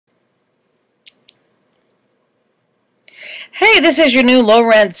Hey, this is your new low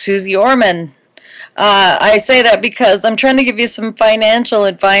rent Susie Orman. I say that because I'm trying to give you some financial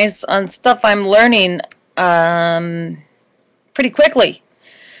advice on stuff I'm learning um, pretty quickly.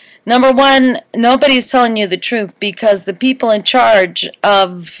 Number one, nobody's telling you the truth because the people in charge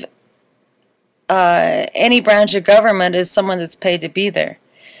of any branch of government is someone that's paid to be there.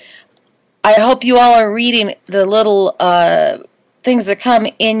 I hope you all are reading the little things that come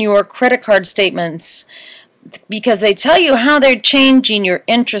in your credit card statements because they tell you how they're changing your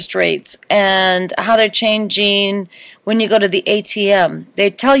interest rates and how they're changing when you go to the ATM.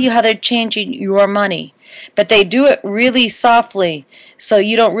 They tell you how they're changing your money, but they do it really softly so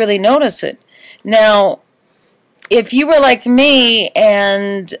you don't really notice it. Now, if you were like me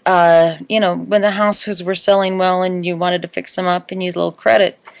and, when the houses were selling well and you wanted to fix them up and use a little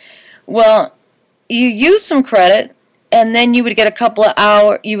credit, well, you use some credit and then you would get a couple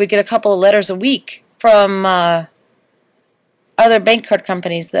of letters a week from other bank card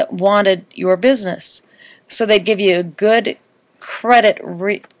companies that wanted your business. So they'd give you a good credit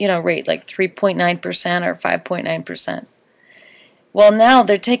rate, like 3.9% or 5.9%. Well, now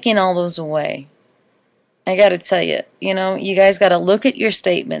they're taking all those away. I got to tell you, you guys got to look at your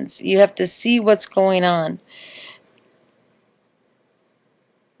statements. You have to see what's going on.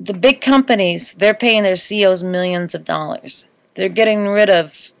 The big companies, they're paying their CEOs millions of dollars. They're getting rid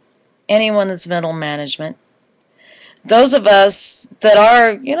of anyone that's middle management. Those of us that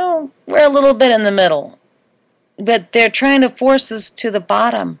are, we're a little bit in the middle, but they're trying to force us to the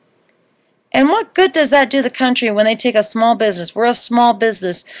bottom. And what good does that do the country when they take a small business? We're a small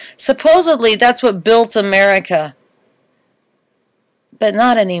business. Supposedly that's what built America, but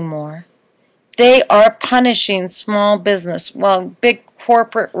not anymore. They are punishing small business while big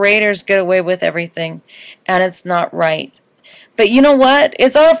corporate raiders get away with everything, and it's not right. But you know what?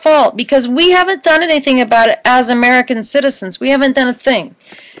 It's our fault because we haven't done anything about it as American citizens. We haven't done a thing.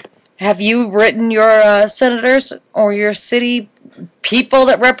 Have you written your senators or your city people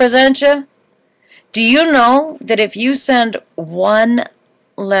that represent you? Do you know that if you send one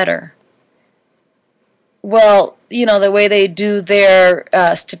letter, well, the way they do their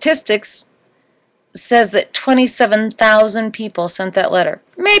statistics says that 27,000 people sent that letter.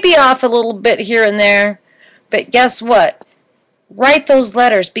 Maybe off a little bit here and there, but guess what? Write those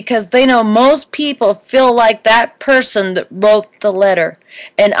letters because they know most people feel like that person that wrote the letter.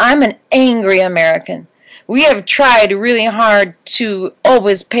 And I'm an angry American. We have tried really hard to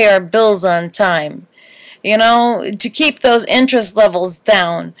always pay our bills on time, to keep those interest levels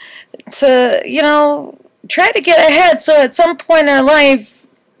down, to, try to get ahead so at some point in our life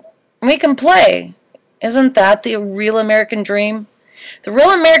we can play. Isn't that the real American dream? The real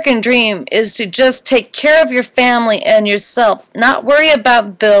American dream is to just take care of your family and yourself, not worry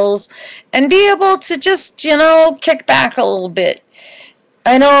about bills, and be able to just, kick back a little bit.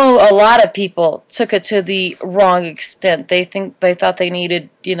 I know a lot of people took it to the wrong extent. They thought they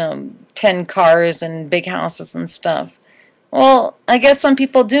needed, 10 cars and big houses and stuff. Well, I guess some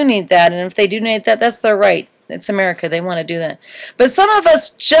people do need that, and if they do need that, that's their right. It's America. They want to do that. But some of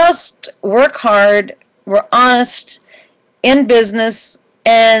us just work hard, we're honest, in business,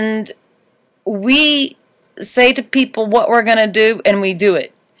 and we say to people what we're going to do, and we do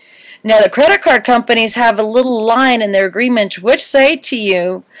it. Now, the credit card companies have a little line in their agreement which say to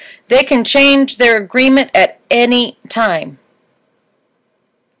you they can change their agreement at any time.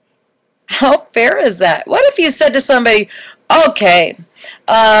 How fair is that? What if you said to somebody, okay,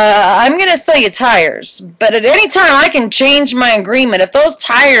 I'm going to sell you tires, but at any time I can change my agreement. If those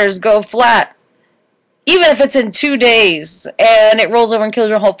tires go flat, even if it's in 2 days and it rolls over and kills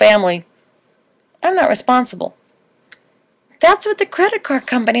your whole family, I'm not responsible. That's what the credit card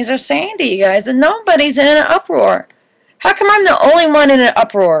companies are saying to you guys, and nobody's in an uproar. How come I'm the only one in an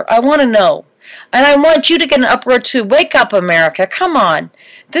uproar? I want to know. And I want you to get an uproar too. Wake up, America. Come on.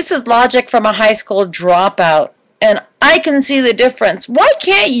 This is logic from a high school dropout, and I can see the difference. Why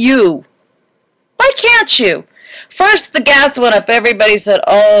can't you? Why can't you? First, the gas went up. Everybody said,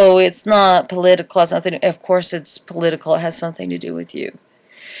 oh, it's not political. It's nothing. Of course it's political. It has something to do with you.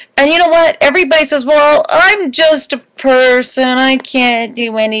 And you know what? Everybody says, well, I'm just a person. I can't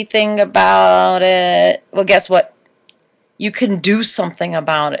do anything about it. Well, guess what? You can do something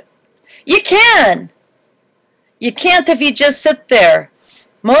about it. You can. You can't if you just sit there.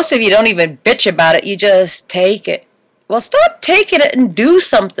 Most of you don't even bitch about it. You just take it. Well, stop taking it and do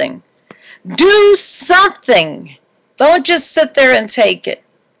something. Do something. Don't just sit there and take it.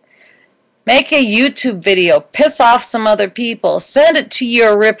 Make a YouTube video. Piss off some other people. Send it to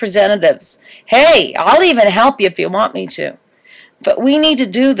your representatives. Hey, I'll even help you if you want me to. But we need to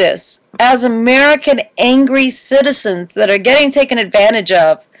do this as American angry citizens that are getting taken advantage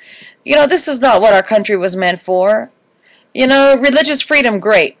of. You know, this is not what our country was meant for. You know, religious freedom,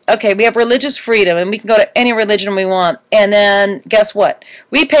 great. Okay, we have religious freedom and we can go to any religion we want. And then guess what?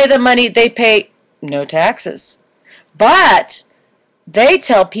 We pay the money, they pay no taxes. But they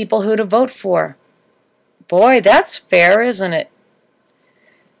tell people who to vote for. Boy, that's fair, isn't it?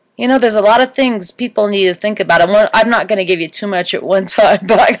 You know, there's a lot of things people need to think about. I'm not going to give you too much at one time,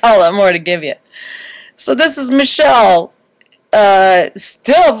 but I got a lot more to give you. So this is Michelle,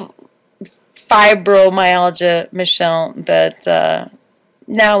 still fibromyalgia, Michelle, but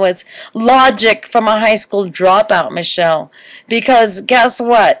now it's logic from a high school dropout, Michelle. Because guess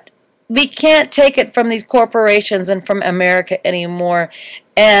what? We can't take it from these corporations and from America anymore.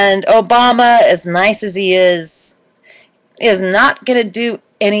 And Obama, as nice as he is not going to do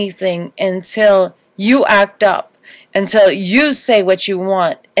anything until you act up, until you say what you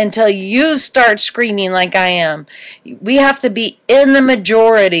want, until you start screaming like I am. We have to be in the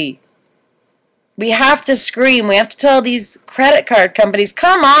majority. We have to scream. We have to tell these credit card companies,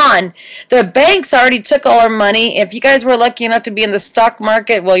 come on. The banks already took all our money. If you guys were lucky enough to be in the stock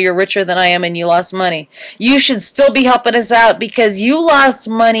market, well, you're richer than I am and you lost money. You should still be helping us out because you lost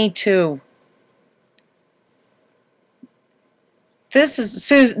money too. This is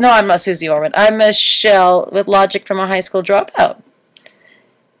Susie. No, I'm not Susie Orman. I'm Michelle with Logic from a High School Dropout.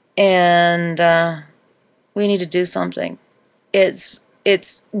 And we need to do something. It's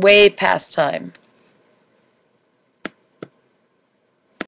way past time.